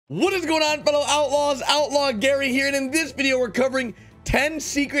What is going on, fellow outlaws? Outlaw Gary here, and in this video we're covering 10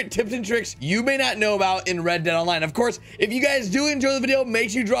 secret tips and tricks you may not know about in Red Dead Online. Of course, if you guys do enjoy the video, make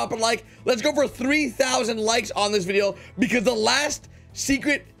sure you drop a like. Let's go for 3,000 likes on this video, because the last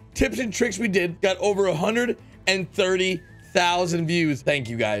secret tips and tricks we did got over 130,000 views. Thank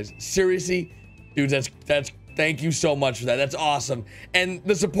you guys, seriously, dudes. That's thank you so much for that. That's awesome, and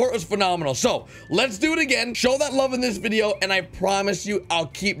the support was phenomenal. So let's do it again. Show that love in this video, and I promise you I'll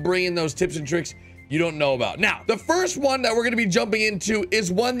keep bringing those tips and tricks you don't know about. Now, the first one that we're going to be jumping into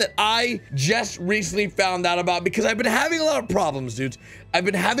is one that I just recently found out about, because I've been having a lot of problems, dudes. I've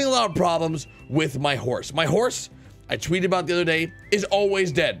been having a lot of problems with my horse. My horse, I tweeted about the other day, is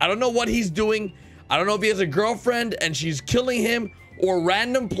always dead. I don't know what he's doing. I don't know if he has a girlfriend and she's killing him, or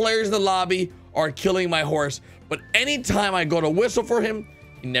random players in the lobby are killing my horse. But anytime I go to whistle for him,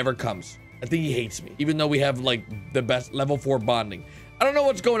 he never comes. I think he hates me, even though we have like the best level 4 bonding. I don't know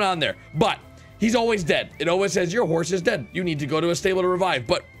what's going on there, but he's always dead. It always says your horse is dead. You need to go to a stable to revive.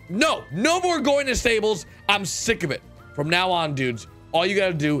 But no more going to stables. I'm sick of it. From now on, dudes, all you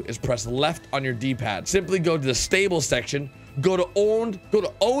gotta do is press left on your D-pad. Simply go to the stable section, go to owned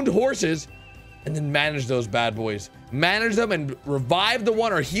horses, and then manage those bad boys. Manage them and revive the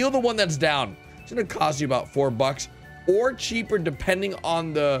one or heal the one that's down. It's gonna cost you about $4 or cheaper depending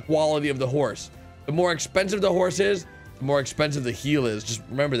on the quality of the horse. The more expensive the horse is, the more expensive the heal is. Just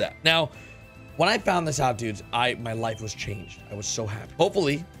remember that. Now, when I found this out, dudes, my life was changed. I was so happy.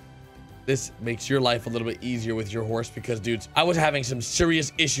 Hopefully, this makes your life a little bit easier with your horse, because, dudes, I was having some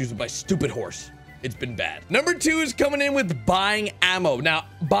serious issues with my stupid horse. It's been bad. Number 2 is coming in with buying ammo. Now,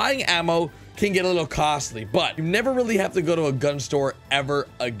 buying ammo can get a little costly, but you never really have to go to a gun store ever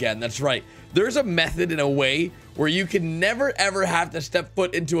again. That's right. There's a method in a way where you can never ever have to step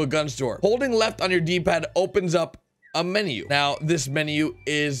foot into a gun store. Holding left on your D-pad opens up a menu. Now, this menu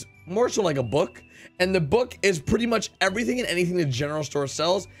is more so like a book, and the book is pretty much everything and anything the general store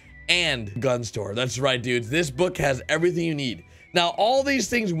sells and gun store. That's right, dudes. This book has everything you need. Now, all these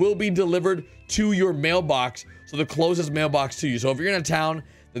things will be delivered to your mailbox, so the closest mailbox to you. So if you're in a town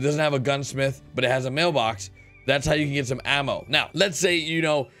that doesn't have a gunsmith, but it has a mailbox, that's how you can get some ammo. Now, let's say, you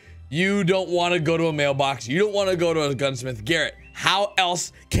know, you don't want to go to a mailbox, you don't want to go to a gunsmith. Garrett, how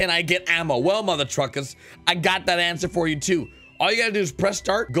else can I get ammo? Well, mother truckers, I got that answer for you too. All you gotta do is press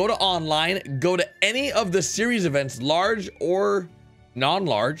start, go to online, go to any of the series events, large or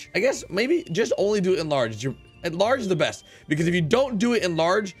non-large. I guess maybe just only do it in large. At large is the best, because if you don't do it in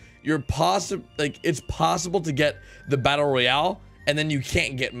large, it's possible to get the battle royale, and then you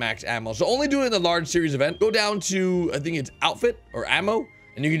can't get max ammo. So only do it in the large series event. Go down to, I think it's outfit or ammo,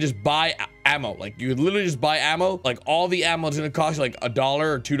 and you can just buy ammo. Like, you could literally just buy ammo. Like, all the ammo is gonna cost you like $1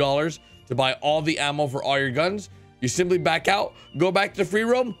 or $2 to buy all the ammo for all your guns. You simply back out, go back to the free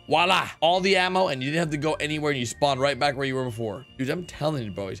roam, voila, all the ammo, and you didn't have to go anywhere, and you spawn right back where you were before. Dude, I'm telling you,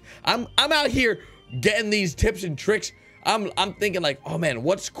 boys, I'm out here getting these tips and tricks. I'm thinking like, oh man,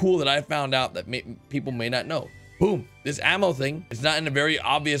 what's cool that I found out that people may not know? Boom, this ammo thing is not in a very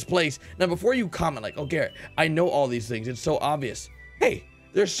obvious place. Now, before you comment like, oh Garrett, I know all these things, it's so obvious. Hey,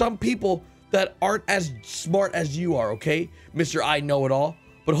 there's some people that aren't as smart as you are, okay, Mr. I know it all.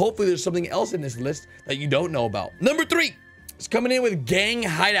 But hopefully there's something else in this list that you don't know about. Number 3 is coming in with gang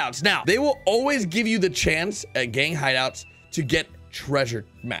hideouts. Now, they will always give you the chance at gang hideouts to get treasure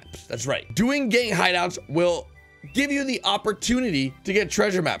maps. That's right. Doing gang hideouts will give you the opportunity to get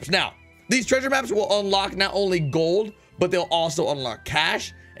treasure maps. Now, these treasure maps will unlock not only gold, but they'll also unlock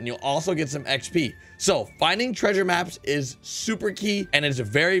cash, and you'll also get some XP. So finding treasure maps is super key, and it's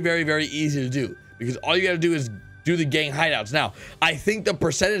very, very, very easy to do, because all you gotta do is do the gang hideouts. Now, I think the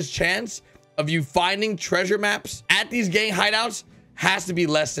percentage chance of you finding treasure maps at these gang hideouts has to be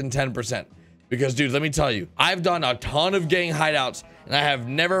less than 10%. Because, dudes, let me tell you, I've done a ton of gang hideouts, and I have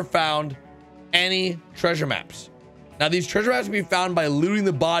never found any treasure maps. Now, these treasure maps can be found by looting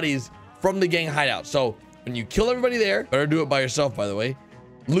the bodies from the gang hideout. So when you kill everybody there, better do it by yourself, by the way,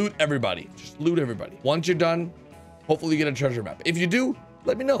 loot everybody. Just loot everybody. Once you're done, hopefully you get a treasure map. If you do,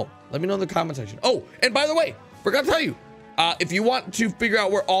 let me know. Let me know in the comment section. Oh, and by the way, forgot to tell you, if you want to figure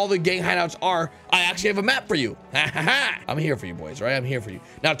out where all the gang hideouts are, I actually have a map for you. I'm here for you, boys, right? I'm here for you.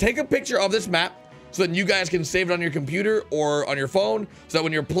 Now, take a picture of this map so that you guys can save it on your computer or on your phone, so that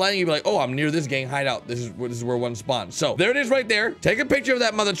when you're playing, you'll be like, oh, I'm near this gang hideout. This is where one spawns. So there it is right there. Take a picture of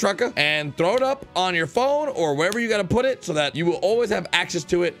that mother trucker and throw it up on your phone or wherever you got to put it, so that you will always have access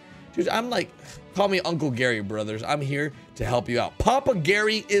to it. Dude, I'm like, call me Uncle Gary, brothers. I'm here to help you out. Papa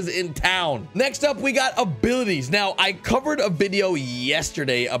Gary is in town. Next up, we got abilities. Now, I covered a video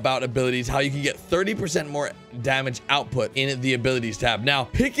yesterday about abilities, how you can get 30% more damage output in the abilities tab. Now,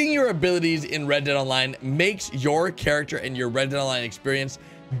 picking your abilities in Red Dead Online makes your character and your Red Dead Online experience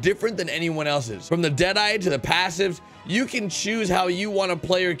different than anyone else's. From the Deadeye to the passives, you can choose how you want to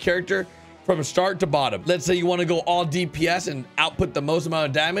play your character from start to bottom. Let's say you want to go all DPS and output the most amount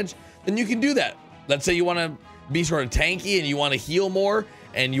of damage, then you can do that. Let's say you want to be sort of tanky and you want to heal more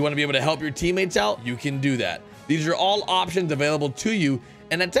and you want to be able to help your teammates out, you can do that. These are all options available to you,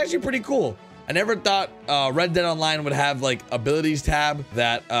 and that's actually pretty cool. I never thought Red Dead Online would have like abilities tab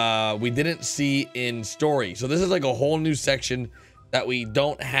that we didn't see in story. So this is like a whole new section that we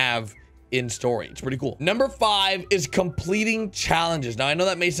don't have in story. It's pretty cool. Number 5 is completing challenges. Now, I know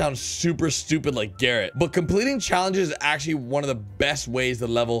that may sound super stupid like Garrett, but completing challenges is actually one of the best ways to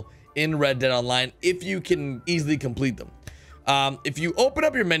level in Red Dead Online if you can easily complete them. If you open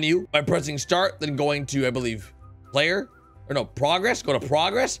up your menu by pressing start, then going to, I believe, progress, go to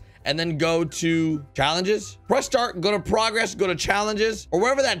progress, and then go to challenges. Press start, go to progress, go to challenges, or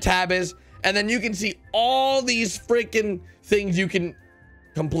wherever that tab is, and then you can see all these freaking things you can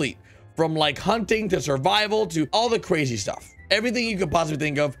complete. From like hunting to survival to all the crazy stuff. Everything you could possibly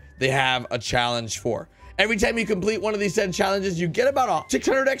think of, they have a challenge for. Every time you complete one of these 10 challenges, you get about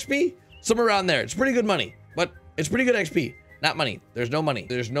 600 XP, somewhere around there. It's pretty good money, but it's pretty good XP, not money. There's no money.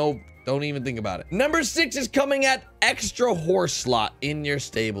 Don't even think about it. Number 6 is coming at extra horse slot in your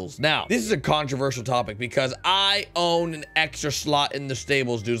stables. Now, this is a controversial topic because I own an extra slot in the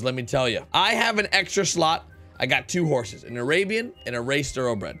stables, dudes. Let me tell you, I have an extra slot. I got 2 horses, an Arabian and a race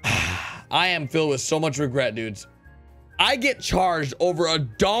thoroughbred. I am filled with so much regret, dudes. I get charged over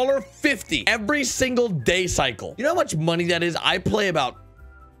 $1.50 every single day cycle. You know how much money that is? I play about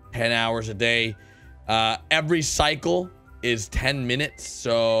 10 hours a day. Every cycle is 10 minutes.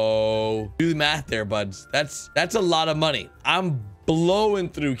 So do the math there, buds. That's a lot of money. I'm blowing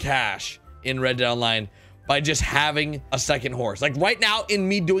through cash in Red Dead Online by just having a second horse. Like right now in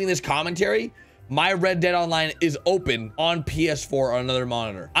me doing this commentary, my Red Dead Online is open on PS4 on another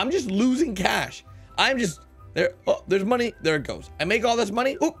monitor. I'm just losing cash. I'm just there. Oh, there's money. There it goes. I make all this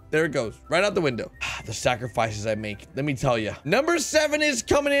money. Oop, there it goes. Right out the window. The sacrifices I make. Let me tell you. Number 7 is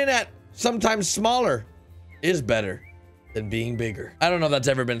coming in at sometimes smaller is better than being bigger. I don't know if that's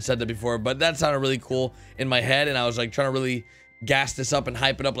ever been said that before, but that sounded really cool in my head. And I was like trying to really gas this up and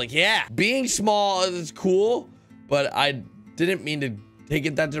hype it up. Like, yeah, being small is cool, but I didn't mean to take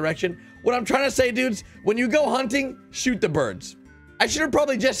it that direction. What I'm trying to say, dudes, when you go hunting, shoot the birds. I should have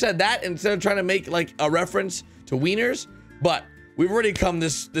probably just said that instead of trying to make like a reference to wieners, but we've already come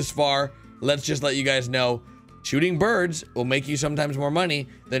this far. Let's just let you guys know, shooting birds will make you sometimes more money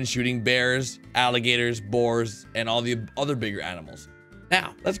than shooting bears, alligators, boars, and all the other bigger animals.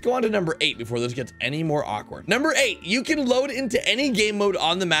 Now, let's go on to number 8 before this gets any more awkward. Number 8, you can load into any game mode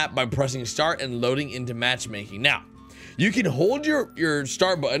on the map by pressing start and loading into matchmaking. Now, you can hold your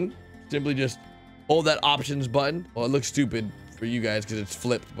start button, simply just hold that options button. Well, it looks stupid for you guys because it's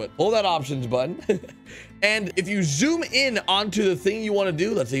flipped, but hold that options button. And if you zoom in onto the thing you want to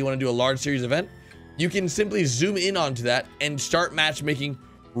do, let's say you want to do a large series event, you can simply zoom in onto that and start matchmaking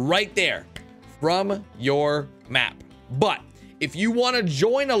right there from your map. But if you want to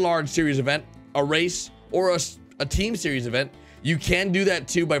join a large series event, a race, or a team series event, you can do that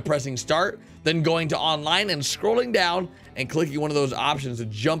too by pressing start, then going to online and scrolling down and clicking one of those options to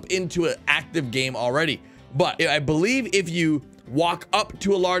jump into an active game already. But I believe if you walk up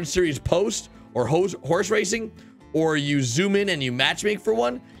to a large series post or horse racing, or you zoom in and you matchmake for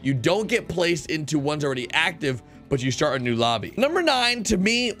one, you don't get placed into ones already active, but you start a new lobby. Number 9 to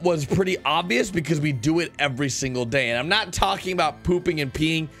me was pretty obvious because we do it every single day. And I'm not talking about pooping and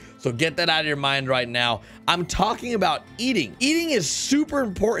peeing, so get that out of your mind right now. I'm talking about eating. Eating is super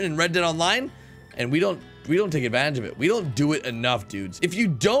important in Red Dead Online, and we don't take advantage of it. We don't do it enough, dudes. If you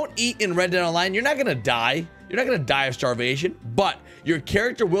don't eat in Red Dead Online, you're not gonna die. You're not gonna die of starvation, but your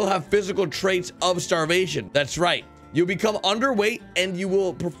character will have physical traits of starvation. That's right. You'll become underweight and you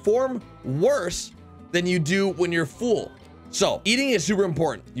will perform worse than you do when you're full. So eating is super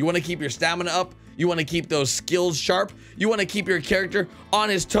important. You wanna keep your stamina up. You wanna keep those skills sharp. You wanna keep your character on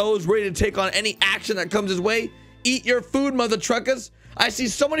his toes, ready to take on any action that comes his way. Eat your food, mother truckers. I see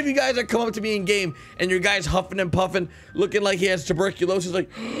so many of you guys that come up to me in game and your guy's huffing and puffing, looking like he has tuberculosis, like,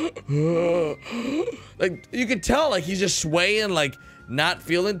 like you can tell like he's just swaying, like not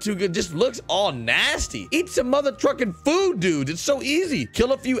feeling too good, just looks all nasty. Eat some mother trucking food, dude. It's so easy.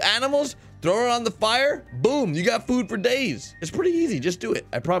 Kill a few animals, throw it on the fire, boom, you got food for days. It's pretty easy. Just do it.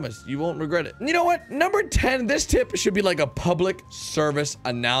 I promise you won't regret it. And you know what? Number 10, this tip should be like a public service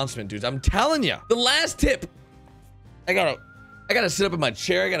announcement, dudes. I'm telling you. The last tip, I gotta sit up in my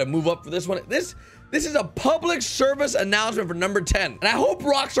chair. I gotta move up for this one. This is a public service announcement for number 10. And I hope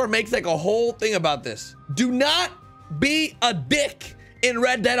Rockstar makes like a whole thing about this. Do not be a dick in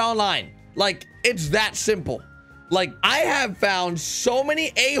Red Dead Online. Like, it's that simple. Like, I have found so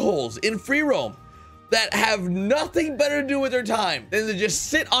many a-holes in free roam that have nothing better to do with their time than to just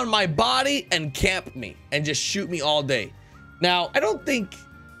sit on my body and camp me and just shoot me all day. Now, I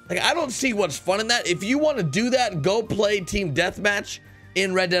don't see what's fun in that. If you want to do that, go play Team Deathmatch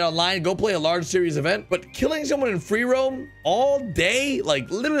in Red Dead Online. Go play a large series event. But killing someone in free roam all day,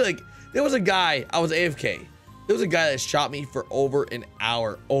 like literally, like there was a guy, I was AFK. There was a guy that shot me for over an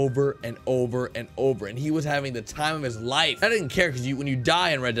hour, over and over and over, and he was having the time of his life. I didn't care because when you die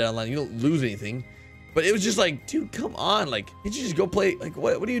in Red Dead Online, you don't lose anything. But it was just like, dude, come on. Like, can't you just go play? Like,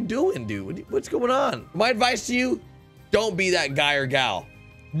 what are you doing, dude? What's going on? My advice to you, don't be that guy or gal.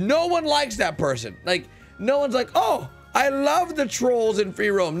 No one likes that person. Like, no one's like, oh, I love the trolls in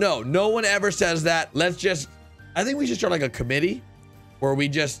free roam. No one ever says that. I think we should start like a committee where we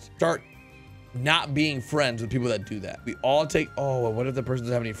just start not being friends with people that do that. We all take, oh, well, what if the person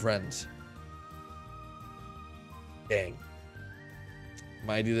doesn't have any friends? Dang.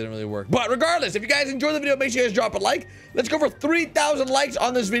 My idea didn't really work. But regardless, if you guys enjoyed the video, make sure you guys drop a like. Let's go for 3,000 likes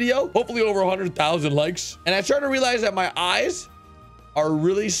on this video. Hopefully over 100,000 likes. And I started to realize that my eyes are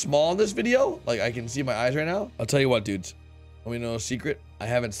really small in this video. Like, I can see my eyes right now. I'll tell you what, dudes. Want me to know a secret? I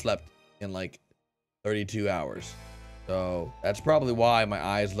haven't slept in like 32 hours. So that's probably why my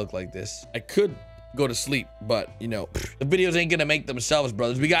eyes look like this. I could go to sleep, but you know, the videos ain't gonna make themselves,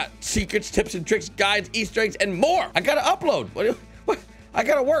 brothers. We got secrets, tips and tricks, guides, Easter eggs, and more. I gotta upload. What? I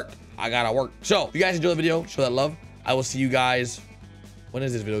gotta work. So if you guys enjoy the video, show that love. I will see you guys. When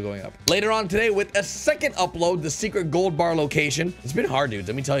is this video going up? Later on today with a second upload, the secret gold bar location. It's been hard, dudes.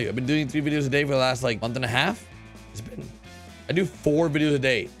 Let me tell you. I've been doing 3 videos a day for the last like month and a half. I do 4 videos a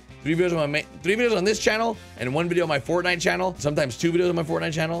day. 3 videos on this channel and 1 video on my Fortnite channel. Sometimes 2 videos on my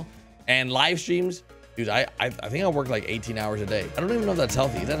Fortnite channel and live streams. Dude, I think I work like 18 hours a day. I don't even know if that's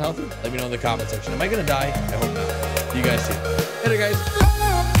healthy. Is that healthy? Let me know in the comment section. Am I gonna die? I hope not. See you guys soon. Later, guys.